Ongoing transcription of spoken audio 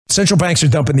Central banks are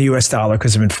dumping the U.S. dollar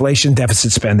because of inflation,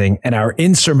 deficit spending, and our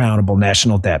insurmountable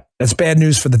national debt. That's bad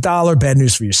news for the dollar, bad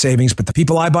news for your savings. But the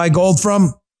people I buy gold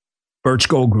from, Birch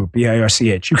Gold Group,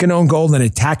 BIRCH. You can own gold in a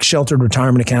tax-sheltered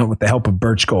retirement account with the help of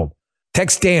Birch Gold.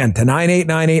 Text Dan to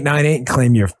 989898 and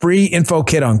claim your free info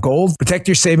kit on gold. Protect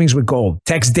your savings with gold.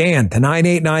 Text Dan to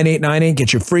 989898.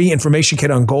 Get your free information kit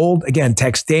on gold. Again,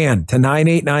 text Dan to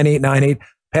 989898.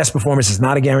 Past performance is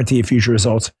not a guarantee of future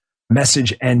results.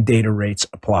 Message and data rates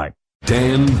apply.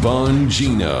 Dan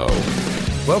Bongino.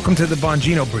 Welcome to the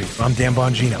Bongino Brief. I'm Dan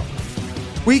Bongino.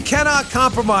 We cannot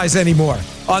compromise anymore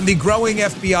on the growing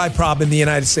FBI problem in the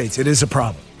United States. It is a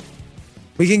problem.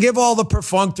 We can give all the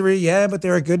perfunctory, yeah, but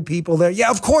there are good people there. Yeah,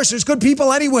 of course, there's good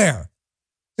people anywhere.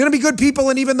 There's going to be good people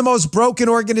in even the most broken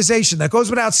organization. That goes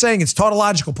without saying. It's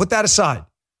tautological. Put that aside.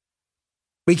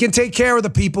 We can take care of the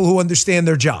people who understand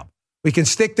their job. We can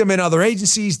stick them in other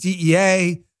agencies,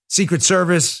 DEA, Secret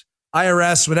Service,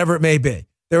 IRS, whatever it may be.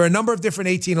 There are a number of different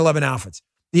 1811 outfits.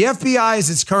 The FBI, as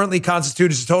it's currently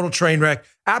constituted, is a total train wreck.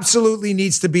 Absolutely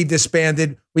needs to be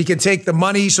disbanded. We can take the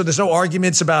money, so there's no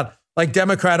arguments about like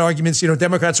Democrat arguments. You know,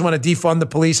 Democrats want to defund the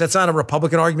police. That's not a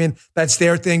Republican argument. That's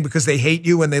their thing because they hate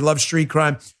you and they love street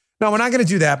crime. No, we're not going to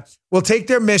do that. We'll take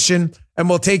their mission and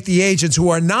we'll take the agents who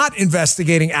are not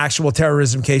investigating actual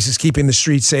terrorism cases, keeping the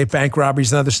streets safe, bank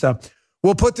robberies and other stuff.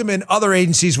 We'll put them in other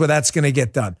agencies where that's going to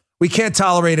get done. We can't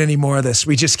tolerate any more of this.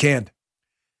 We just can't.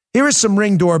 Here is some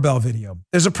Ring doorbell video.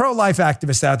 There's a pro-life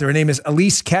activist out there. Her name is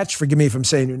Elise Ketch. Forgive me if I'm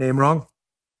saying your name wrong.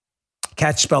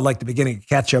 Ketch spelled like the beginning of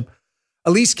ketchup.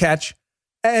 Elise Ketch.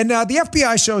 And the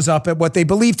FBI shows up at what they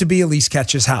believe to be Elise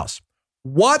Ketch's house.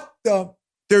 What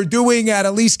they're doing at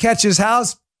Elise Ketch's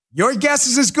house? Your guess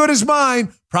is as good as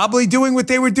mine. Probably doing what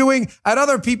they were doing at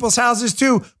other people's houses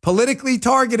too. Politically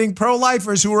targeting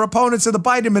pro-lifers who are opponents of the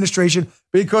Biden administration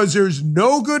because there's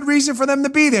no good reason for them to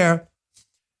be there.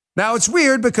 Now, it's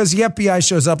weird because the FBI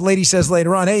shows up. Lady says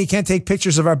later on, hey, you can't take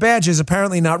pictures of our badges,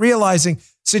 apparently not realizing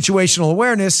situational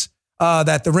awareness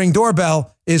that the Ring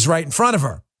doorbell is right in front of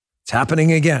her. It's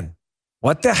happening again.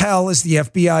 What the hell is the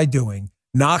FBI doing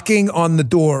knocking on the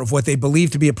door of what they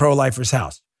believe to be a pro-lifer's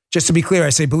house? Just to be clear,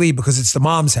 I say believe because it's the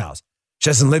mom's house. She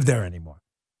doesn't live there anymore.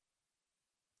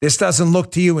 This doesn't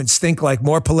look to you and stink like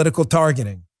more political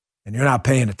targeting, and you're not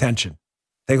paying attention.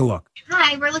 Take a look.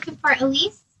 Hi, we're looking for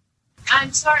Elise.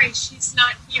 I'm sorry, she's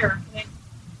not here. Can I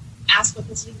ask what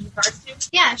this is in regards to?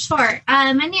 Yeah, sure.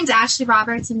 My name's Ashley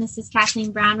Roberts, and this is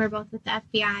Kathleen Brown. We're both with the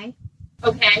FBI.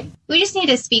 Okay. We just need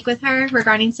to speak with her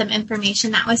regarding some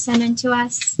information that was sent in to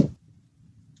us.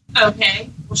 Okay.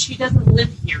 Well, she doesn't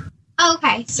live here. Oh,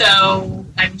 okay. So,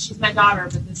 I mean, she's my daughter,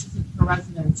 but this isn't her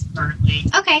residence currently.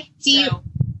 Okay. Do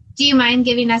you mind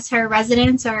giving us her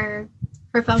residence or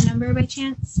her phone number by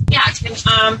chance? Yeah.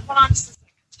 Hold on just a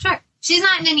second. Sure. She's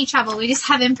not in any trouble. We just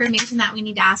have information that we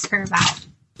need to ask her about.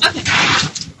 Okay.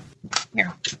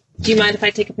 Here. Do you mind if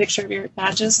I take a picture of your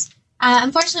badges?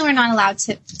 Unfortunately, we're not allowed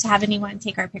to have anyone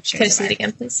take our pictures. Can I see it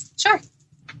again, please? Sure.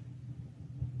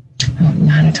 I don't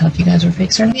know how to tell if you guys are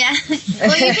fakes or not. Yeah.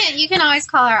 Well, you can always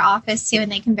call our office, too,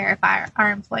 and they can verify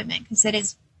our employment, because it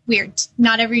is weird.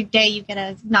 Not every day you get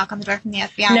a knock on the door from the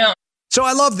FBI. No. So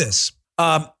I love this.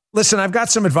 Listen, I've got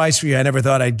some advice for you I never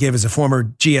thought I'd give as a former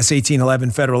GS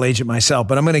 1811 federal agent myself,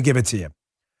 but I'm going to give it to you.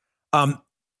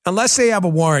 Unless they have a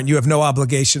warrant, you have no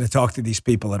obligation to talk to these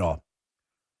people at all.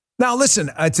 Now,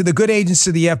 listen, to the good agents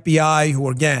of the FBI who,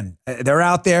 again, they're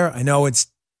out there. I know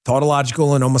it's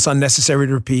tautological and almost unnecessary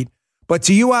to repeat. But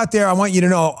to you out there, I want you to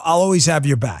know I'll always have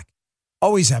your back.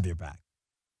 Always have your back.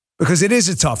 Because it is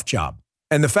a tough job.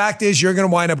 And the fact is you're going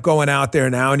to wind up going out there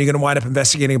now and you're going to wind up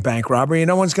investigating a bank robbery and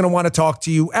no one's going to want to talk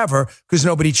to you ever because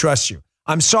nobody trusts you.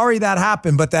 I'm sorry that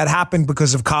happened, but that happened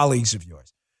because of colleagues of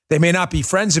yours. They may not be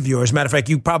friends of yours. Matter of fact,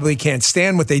 you probably can't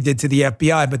stand what they did to the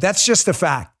FBI, but that's just a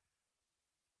fact.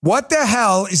 What the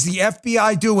hell is the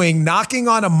FBI doing knocking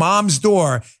on a mom's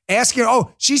door, asking her,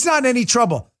 oh, she's not in any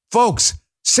trouble? Folks,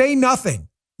 say nothing.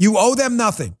 You owe them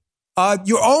nothing.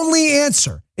 Your only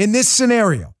answer in this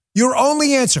scenario, your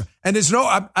only answer, and there's no,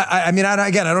 I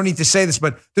don't need to say this,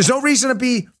 but there's no reason to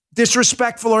be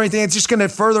disrespectful or anything. It's just going to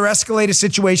further escalate a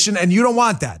situation, and you don't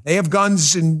want that. They have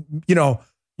guns, and you don't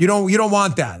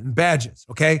want that, and badges.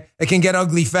 Okay, it can get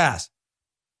ugly fast.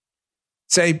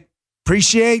 Say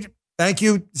appreciate. Thank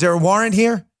you. Is there a warrant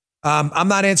here? I'm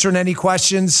not answering any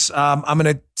questions. I'm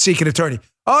going to seek an attorney.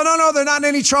 Oh, no, they're not in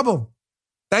any trouble.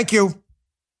 Thank you.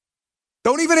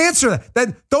 Don't even answer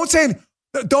that.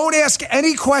 Don't ask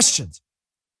any questions.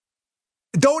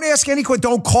 Don't ask any questions.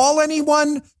 Don't call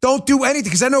anyone. Don't do anything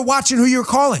because then they're watching who you're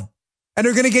calling and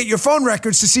they're going to get your phone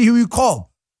records to see who you called.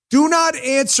 Do not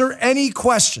answer any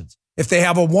questions. If they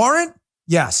have a warrant,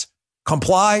 Yes.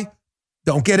 Comply.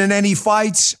 Don't get in any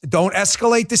fights. Don't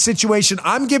escalate the situation.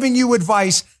 I'm giving you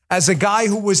advice as a guy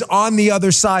who was on the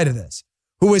other side of this,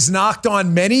 who has knocked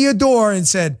on many a door and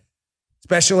said,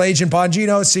 Special Agent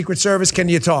Bongino, Secret Service, can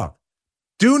you talk?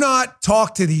 Do not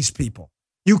talk to these people.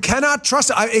 You cannot trust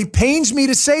them. It pains me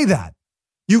to say that.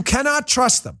 You cannot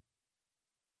trust them.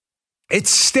 It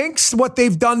stinks what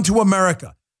they've done to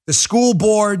America. The school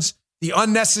boards, the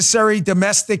unnecessary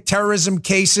domestic terrorism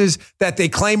cases that they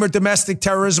claim are domestic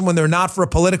terrorism when they're not for a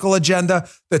political agenda,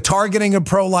 the targeting of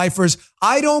pro-lifers.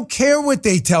 I don't care what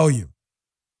they tell you.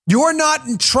 You're not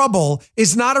in trouble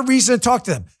is not a reason to talk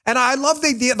to them. And I love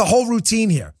the whole routine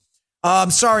here.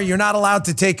 I'm sorry, you're not allowed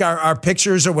to take our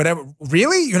pictures or whatever.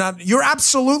 Really? You're not? You're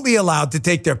absolutely allowed to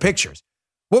take their pictures.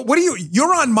 What are you?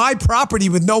 You're on my property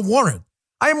with no warrant.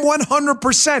 I am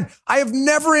 100%. I have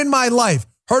never in my life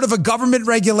heard of a government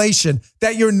regulation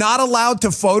that you're not allowed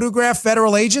to photograph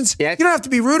federal agents. Yeah. You don't have to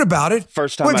be rude about it.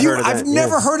 First time I heard of that. I've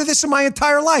never heard of this in my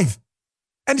entire life.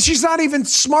 And she's not even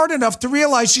smart enough to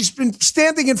realize she's been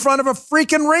standing in front of a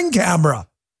freaking Ring camera.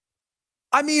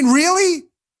 I mean, really?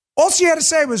 All she had to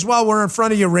say was, well, we're in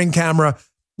front of your Ring camera.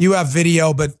 You have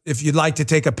video, but if you'd like to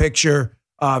take a picture,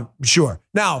 sure.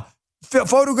 Now,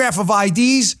 photograph of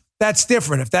IDs, that's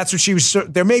different. If that's what she was,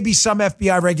 there may be some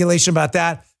FBI regulation about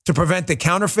that to prevent the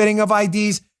counterfeiting of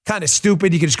IDs. Kind of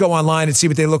stupid. You can just go online and see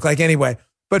what they look like anyway.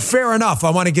 But fair enough.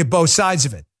 I want to get both sides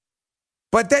of it.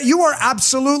 But that you are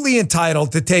absolutely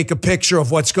entitled to take a picture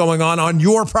of what's going on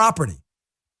your property.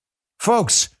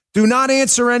 Folks, do not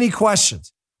answer any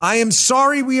questions. I am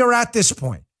sorry we are at this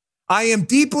point. I am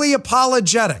deeply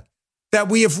apologetic that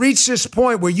we have reached this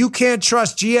point where you can't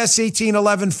trust GS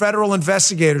 1811 federal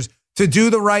investigators to do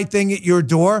the right thing at your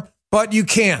door, but you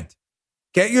can't.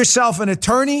 Get yourself an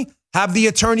attorney, have the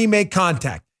attorney make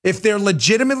contact. If there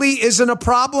legitimately isn't a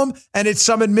problem and it's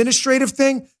some administrative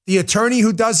thing, the attorney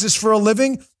who does this for a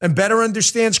living and better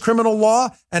understands criminal law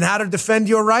and how to defend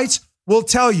your rights will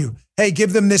tell you, hey,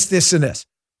 give them this, this, and this.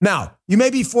 Now, you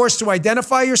may be forced to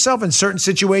identify yourself in certain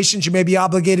situations. You may be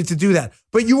obligated to do that,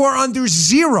 but you are under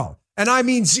zero. And I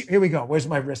mean, here we go. Where's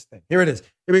my wrist thing? Here it is.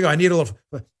 Here we go. I need a little.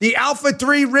 The Alpha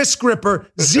 3 wrist gripper,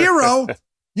 zero.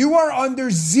 You are under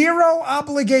zero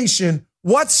obligation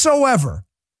whatsoever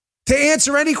to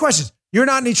answer any questions. You're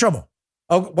not in any trouble.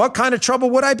 Oh, what kind of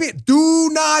trouble would I be? Do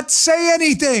not say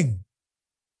anything.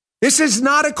 This is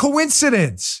not a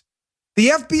coincidence. The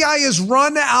FBI is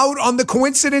run out on the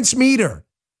coincidence meter.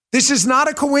 This is not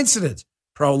a coincidence.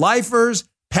 Pro-lifers,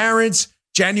 parents,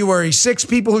 January 6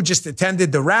 people who just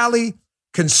attended the rally,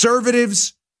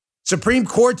 conservatives, Supreme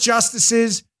Court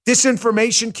justices,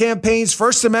 disinformation campaigns,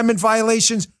 First Amendment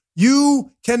violations.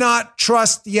 You cannot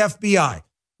trust the FBI.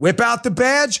 Whip out the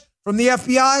badge from the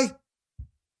FBI.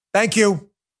 Thank you.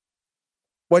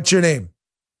 What's your name?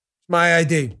 My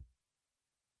ID.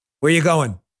 Where you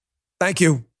going? Thank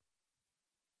you.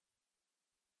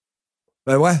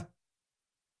 Wait, what?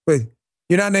 Wait,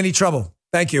 you're not in any trouble.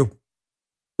 Thank you.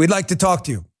 We'd like to talk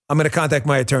to you. I'm going to contact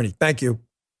my attorney. Thank you.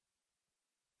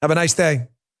 Have a nice day.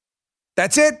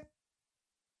 That's it.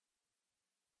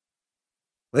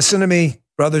 Listen to me,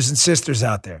 brothers and sisters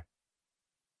out there.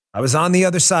 I was on the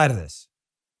other side of this.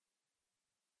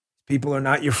 People are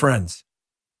not your friends.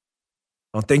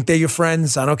 Don't think they're your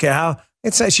friends. I don't care how.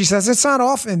 She says, it's not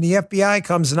often the FBI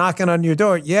comes knocking on your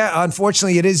door. Yeah,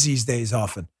 unfortunately, it is these days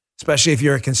often, especially if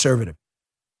you're a conservative.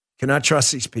 Cannot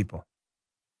trust these people.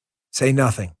 Say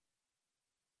nothing.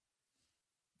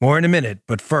 More in a minute,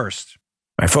 but first.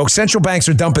 All right, folks, central banks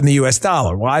are dumping the U.S.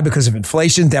 dollar. Why? Because of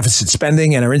inflation, deficit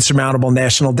spending, and our insurmountable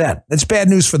national debt. That's bad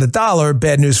news for the dollar,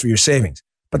 bad news for your savings.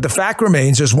 But the fact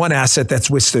remains there's one asset that's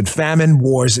withstood famine,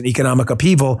 wars, and economic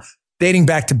upheaval dating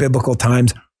back to biblical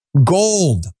times.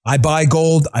 Gold. I buy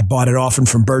gold. I bought it often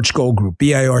from Birch Gold Group,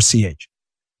 BIRCH.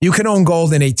 You can own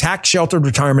gold in a tax-sheltered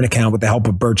retirement account with the help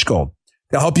of Birch Gold.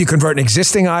 They'll help you convert an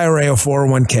existing IRA or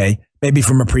 401k, maybe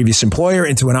from a previous employer,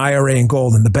 into an IRA in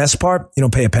gold. And the best part, you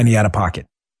don't pay a penny out of pocket.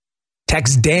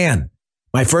 Text Dan,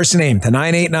 my first name, to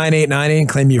 989898 and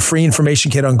claim your free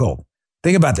information kit on gold.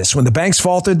 Think about this. When the banks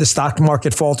faltered, the stock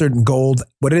market faltered, and gold,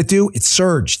 what did it do? It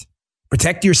surged.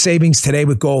 Protect your savings today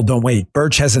with gold. Don't wait.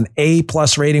 Birch has an A+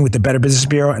 rating with the Better Business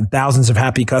Bureau and thousands of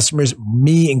happy customers,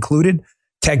 me included.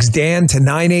 Text Dan to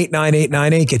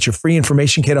 989898. Get your free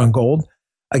information kit on gold.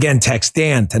 Again, text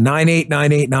Dan to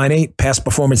 989898. Past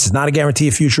performance is not a guarantee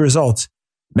of future results.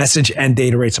 Message and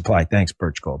data rates apply. Thanks,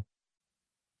 Birch Gold.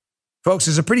 Folks,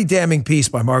 there's a pretty damning piece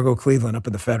by Margot Cleveland up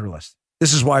in the Federalist.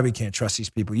 This is why we can't trust these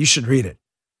people. You should read it.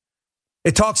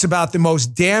 It talks about the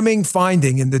most damning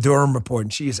finding in the Durham report,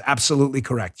 and she is absolutely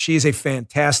correct. She is a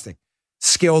fantastic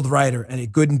skilled writer and a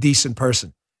good and decent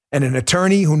person and an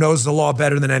attorney who knows the law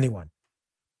better than anyone.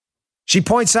 She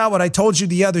points out what I told you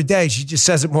the other day. She just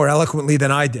says it more eloquently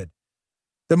than I did.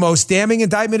 The most damning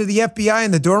indictment of the FBI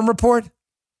in the Durham report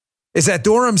is that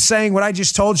Durham's saying what I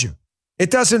just told you. It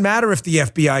doesn't matter if the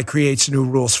FBI creates new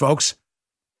rules, folks.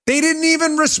 They didn't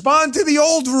even respond to the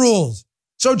old rules.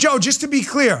 So, Joe, just to be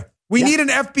clear, we need an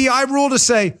FBI rule to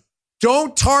say,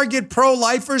 don't target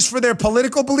pro-lifers for their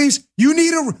political beliefs.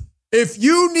 If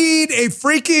you need a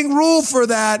freaking rule for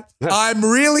that, I'm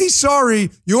really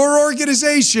sorry. Your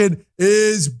organization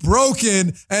is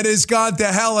broken and has gone to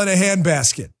hell in a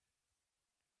handbasket.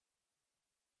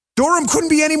 Durham couldn't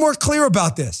be any more clear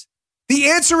about this. The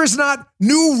answer is not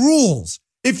new rules.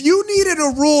 If you needed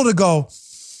a rule to go,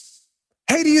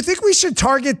 hey, do you think we should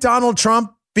target Donald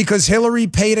Trump because Hillary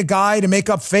paid a guy to make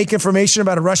up fake information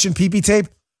about a Russian PP tape?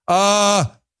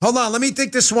 Hold on, let me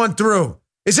think this one through.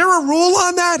 Is there a rule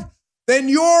on that? Then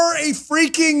you're a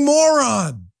freaking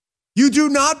moron. You do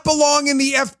not belong in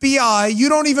the FBI. You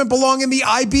don't even belong in the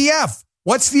IBF.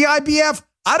 What's the IBF?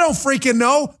 I don't freaking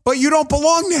know, but you don't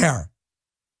belong there.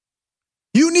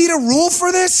 You need a rule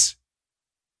for this?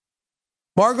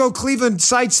 Margot Cleveland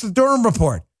cites the Durham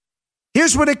report.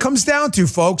 Here's what it comes down to,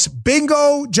 folks.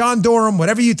 Bingo, John Durham,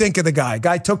 whatever you think of the guy.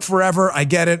 Guy took forever. I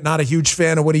get it. Not a huge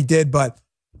fan of what he did, but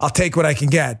I'll take what I can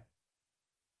get.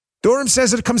 Durham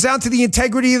says it comes down to the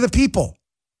integrity of the people.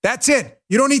 That's it.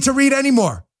 You don't need to read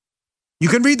anymore. You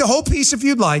can read the whole piece if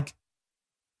you'd like.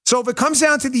 So if it comes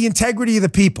down to the integrity of the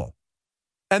people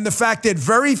and the fact that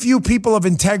very few people of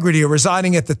integrity are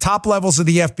residing at the top levels of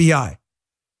the FBI,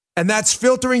 and that's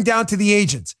filtering down to the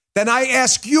agents, then I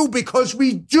ask you, because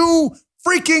we do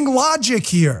freaking logic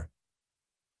here.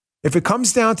 If it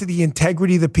comes down to the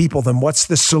integrity of the people, then what's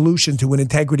the solution to an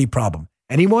integrity problem?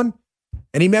 Anyone?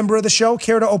 Any member of the show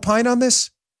care to opine on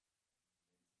this?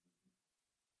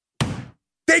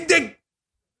 Ding, ding.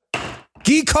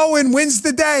 Guy Cohen wins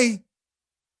the day.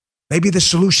 Maybe the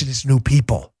solution is new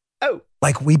people. Oh.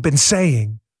 Like we've been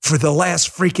saying for the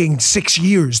last freaking 6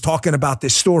 years talking about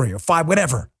this story, or 5,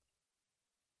 whatever.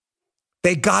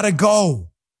 They gotta go.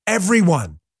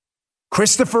 Everyone.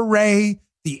 Christopher Wray,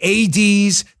 the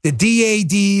ADs, the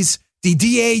DADs, the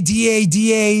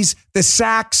DADADAs, the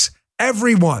SACs,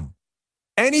 everyone.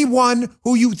 Anyone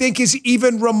who you think is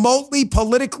even remotely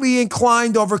politically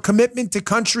inclined over commitment to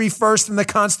country first and the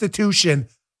Constitution.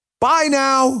 Bye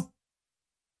now.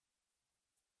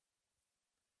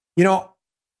 You know,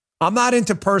 I'm not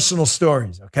into personal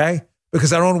stories, okay?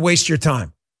 Because I don't want to waste your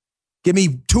time. Give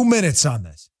me 2 minutes on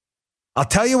this. I'll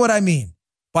tell you what I mean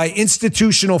by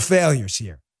institutional failures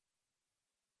here.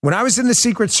 When I was in the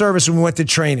Secret Service and we went to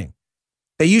training,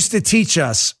 they used to teach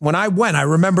us, when I went, I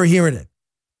remember hearing it,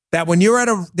 that when you're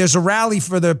there's a rally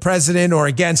for the president or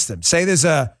against him, say there's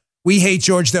a We Hate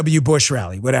George W. Bush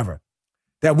rally, whatever,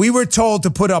 that we were told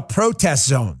to put up protest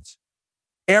zones,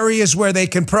 areas where they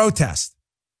can protest.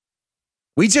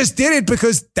 We just did it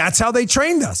because that's how they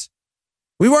trained us.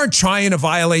 We weren't trying to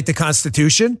violate the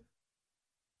Constitution.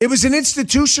 It was an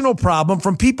institutional problem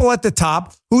from people at the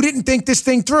top who didn't think this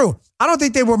thing through. I don't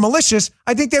think they were malicious.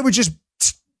 I think they were just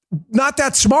not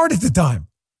that smart at the time.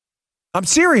 I'm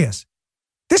serious.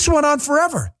 This went on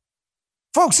forever.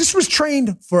 Folks, this was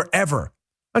trained forever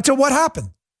until what happened?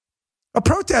 A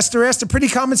protester asked a pretty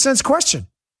common sense question.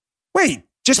 Wait,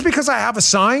 just because I have a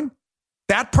sign,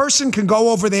 that person can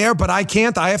go over there, but I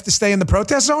can't. I have to stay in the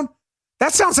protest zone?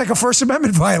 That sounds like a First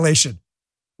Amendment violation,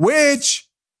 which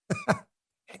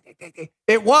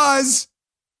it was.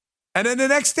 And then the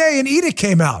next day, an edict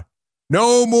came out.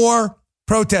 No more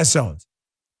protest zones.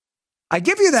 I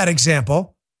give you that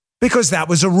example because that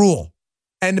was a rule.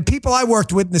 And the people I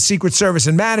worked with in the Secret Service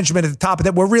and management at the top of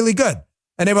that were really good.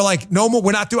 And they were like, no more,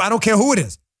 I don't care who it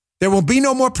is. There will be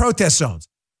no more protest zones.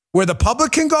 Where the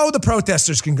public can go, the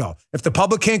protesters can go. If the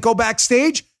public can't go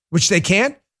backstage, which they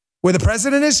can't, where the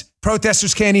president is,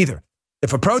 protesters can't either.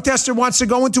 If a protester wants to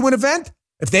go into an event,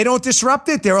 if they don't disrupt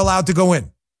it, they're allowed to go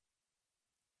in.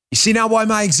 You see now why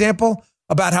my example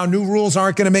about how new rules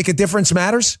aren't going to make a difference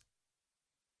matters?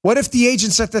 What if the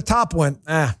agents at the top went,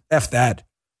 F that.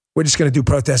 We're just going to do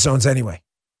protest zones anyway.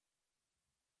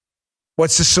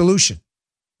 What's the solution?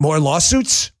 More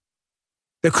lawsuits?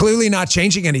 They're clearly not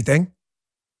changing anything.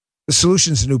 The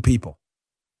solution's new people.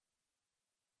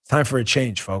 It's time for a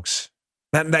change, folks.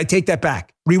 I take that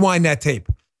back. Rewind that tape.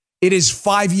 It is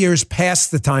 5 years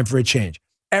past the time for a change.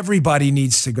 Everybody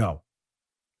needs to go.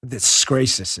 What a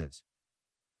disgrace this is.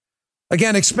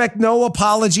 Again, expect no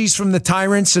apologies from the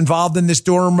tyrants involved in this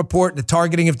Durham report, the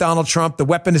targeting of Donald Trump, the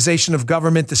weaponization of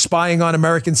government, the spying on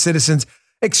American citizens.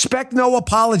 Expect no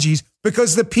apologies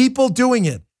because the people doing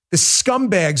it, the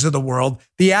scumbags of the world,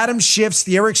 the Adam Schiffs,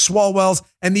 the Eric Swalwells,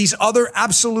 and these other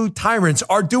absolute tyrants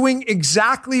are doing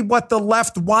exactly what the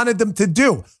left wanted them to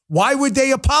do. Why would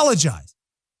they apologize?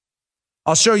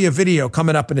 I'll show you a video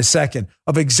coming up in a second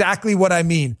of exactly what I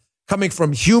mean, coming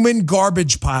from human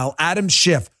garbage pile Adam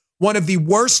Schiff, one of the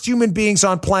worst human beings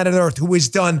on planet Earth, who has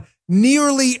done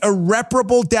nearly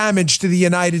irreparable damage to the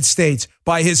United States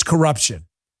by his corruption.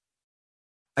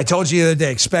 I told you the other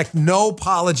day, expect no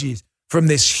apologies from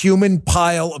this human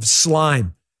pile of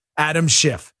slime, Adam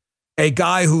Schiff, a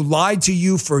guy who lied to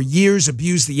you for years,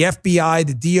 abused the FBI,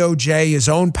 the DOJ, his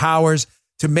own powers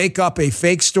to make up a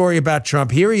fake story about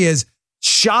Trump. Here he is,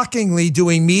 shockingly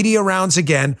doing media rounds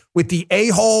again with the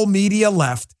a-hole media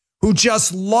left who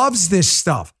just loves this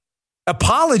stuff.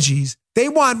 Apologies, they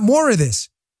want more of this.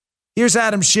 Here's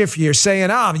Adam Schiff here saying,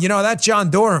 that John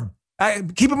Durham.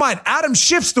 Keep in mind, Adam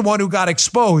Schiff's the one who got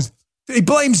exposed. He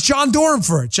blames John Durham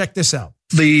for it. Check this out.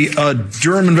 The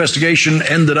Durham investigation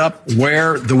ended up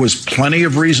where there was plenty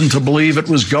of reason to believe it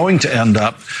was going to end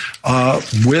up,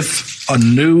 with a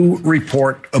new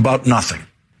report about nothing.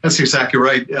 That's exactly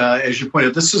right. As you pointed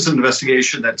out, this is an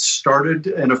investigation that started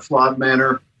in a flawed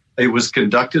manner. It was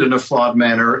conducted in a flawed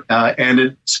manner, and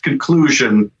its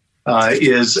conclusion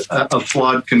is a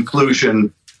flawed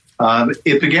conclusion.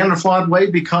 It began in a flawed way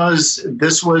because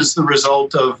this was the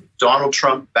result of Donald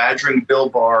Trump badgering Bill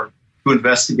Barr to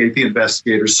investigate the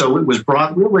investigators. So it was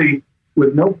brought really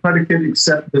with no predicate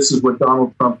except this is what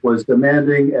Donald Trump was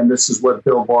demanding, and this is what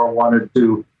Bill Barr wanted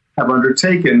to have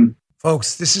undertaken.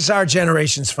 Folks, this is our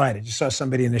generation's fight. I just saw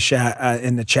somebody in the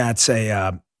chat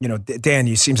say, Dan,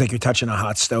 you seems like you're touching a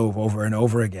hot stove over and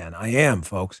over again. I am,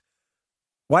 folks.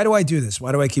 Why do I do this?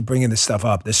 Why do I keep bringing this stuff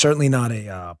up? There's certainly not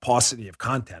a paucity of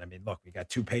content. I mean, look, we got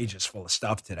 2 pages full of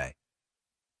stuff today.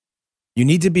 You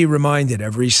need to be reminded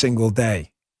every single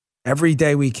day, every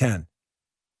day we can,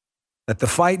 that the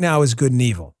fight now is good and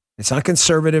evil. It's not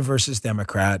conservative versus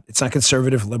Democrat. It's not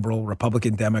conservative, liberal,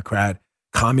 Republican, Democrat,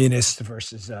 communist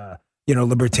versus,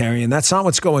 libertarian. That's not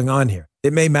what's going on here.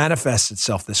 It may manifest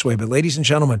itself this way, but ladies and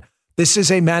gentlemen, this is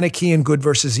a Manichaean good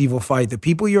versus evil fight. The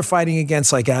people you're fighting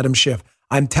against, like Adam Schiff,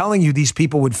 I'm telling you, these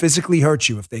people would physically hurt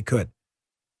you if they could.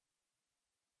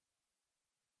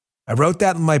 I wrote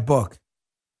that in my book,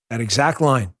 that exact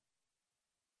line.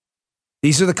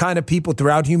 These are the kind of people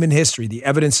throughout human history. The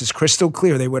evidence is crystal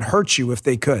clear. They would hurt you if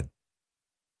they could.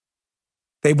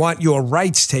 They want your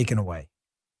rights taken away.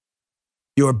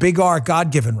 Your big R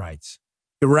God-given rights.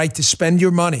 Your right to spend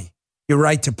your money. Your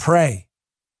right to pray.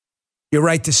 Your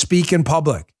right to speak in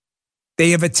public.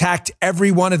 They have attacked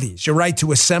every one of these. Your right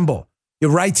to assemble.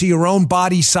 Your right to your own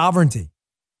body sovereignty.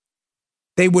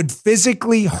 They would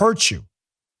physically hurt you.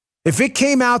 If it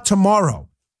came out tomorrow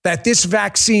that this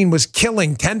vaccine was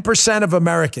killing 10% of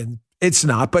Americans, it's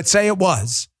not, but say it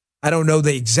was. I don't know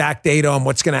the exact data on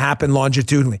what's going to happen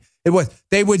longitudinally. It was.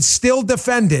 They would still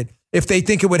defend it if they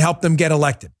think it would help them get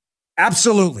elected.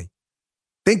 Absolutely.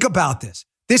 Think about this.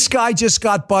 This guy just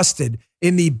got busted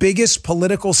in the biggest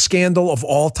political scandal of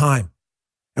all time.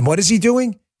 And what is he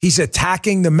doing? He's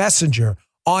attacking the messenger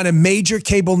on a major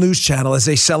cable news channel as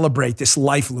they celebrate this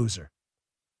life loser.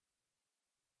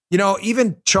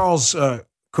 Even Charles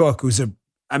Cook, who's a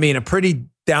pretty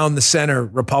down the center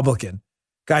Republican,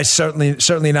 guy's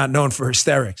certainly not known for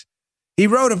hysterics. He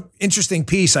wrote an interesting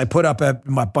piece I put up at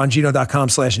my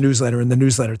Bongino.com/newsletter in the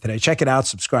newsletter today. Check it out,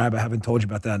 subscribe. I haven't told you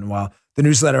about that in a while. The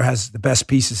newsletter has the best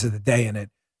pieces of the day in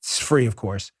it. It's free, of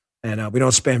course, and we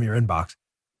don't spam your inbox.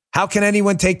 How can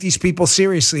anyone take these people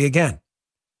seriously again?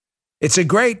 It's a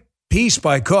great piece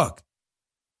by Cook.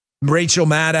 Rachel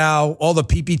Maddow, all the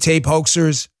PP tape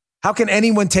hoaxers. How can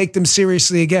anyone take them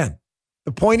seriously again?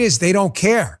 The point is they don't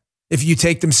care if you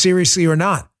take them seriously or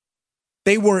not.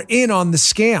 They were in on the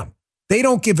scam. They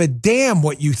don't give a damn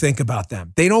what you think about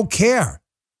them. They don't care.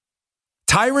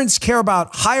 Tyrants care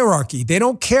about hierarchy. They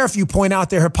don't care if you point out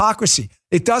their hypocrisy.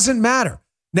 It doesn't matter.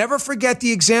 Never forget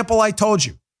the example I told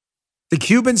you. The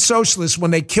Cuban socialists,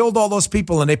 when they killed all those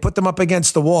people and they put them up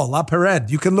against the wall, La Pared,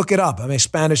 you can look it up.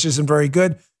 Spanish isn't very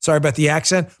good. Sorry about the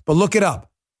accent, but look it up.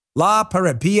 La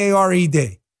Pared,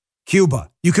 P-A-R-E-D,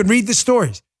 Cuba. You can read the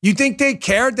stories. You think they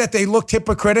cared that they looked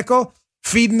hypocritical,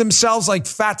 feeding themselves like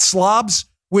fat slobs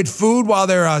with food while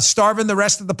they're starving the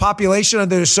rest of the population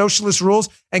under their socialist rules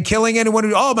and killing anyone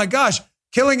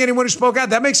killing anyone who spoke out?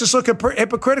 That makes us look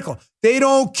hypocritical. They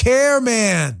don't care,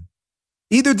 man.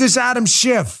 Either does Adam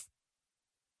Schiff.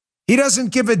 He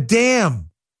doesn't give a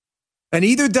damn. And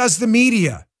either does the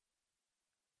media.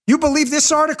 You believe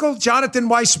this article, Jonathan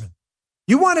Weissman?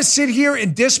 You want to sit here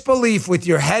in disbelief with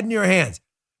your head in your hands.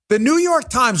 The New York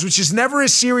Times, which is never a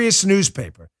serious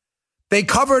newspaper, they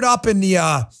covered up in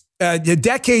the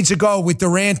decades ago with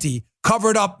Durante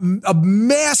covered up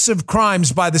massive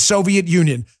crimes by the Soviet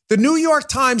Union. The New York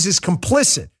Times is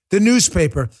complicit, the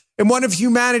newspaper, in one of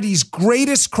humanity's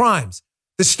greatest crimes,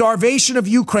 the starvation of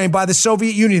Ukraine by the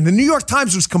Soviet Union. The New York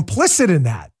Times was complicit in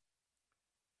that.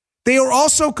 They are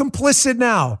also complicit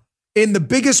now in the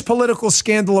biggest political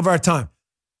scandal of our time.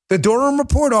 The Durham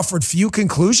report offered few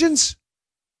conclusions.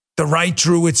 The right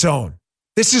drew its own.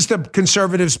 This is the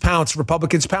conservatives pounce,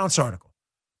 Republicans pounce article.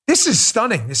 This is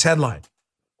stunning, this headline.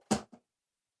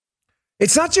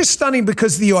 It's not just stunning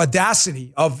because the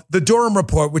audacity of the Durham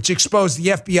report, which exposed the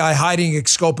FBI hiding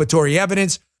exculpatory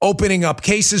evidence, opening up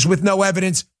cases with no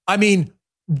evidence. I mean,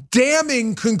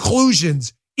 damning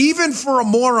conclusions, even for a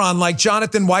moron like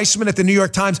Jonathan Weissman at the New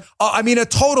York Times. I mean, a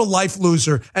total life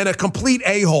loser and a complete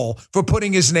a-hole for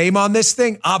putting his name on this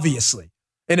thing, obviously.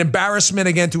 An embarrassment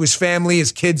again to his family,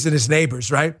 his kids, and his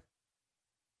neighbors, right?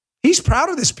 He's proud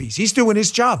of this piece. He's doing his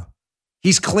job.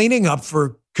 He's cleaning up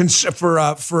for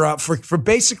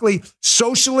basically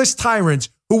socialist tyrants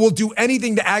who will do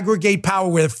anything to aggregate power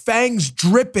with fangs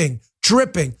dripping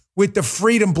with the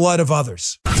freedom blood of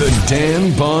others. The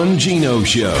Dan Bongino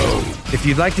Show. If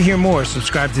you'd like to hear more,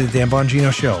 subscribe to the Dan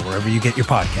Bongino Show wherever you get your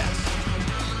podcasts.